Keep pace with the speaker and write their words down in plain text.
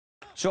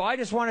So I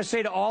just want to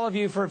say to all of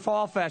you for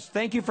Fall Fest,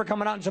 thank you for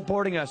coming out and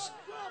supporting us.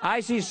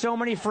 I see so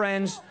many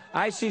friends.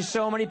 I see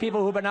so many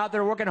people who've been out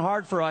there working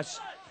hard for us.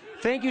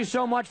 Thank you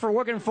so much for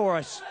working for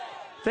us.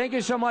 Thank you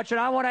so much. And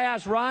I want to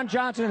ask Ron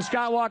Johnson and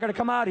Scott Walker to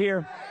come out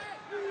here.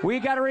 We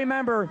got to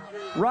remember,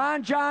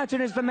 Ron Johnson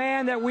is the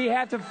man that we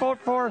have to vote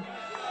for.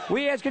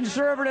 We as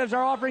conservatives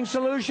are offering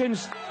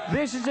solutions.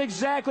 This is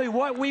exactly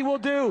what we will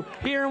do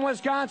here in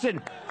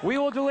Wisconsin. We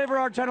will deliver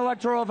our 10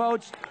 electoral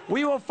votes.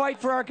 We will fight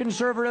for our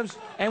conservatives,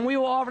 and we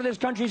will offer this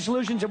country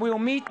solutions, and we will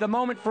meet the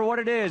moment for what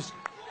it is.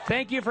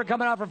 Thank you for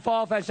coming out for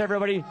Fall Fest,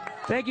 everybody.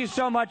 Thank you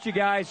so much, you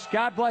guys.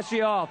 God bless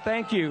you all.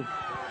 Thank you.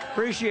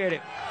 Appreciate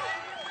it.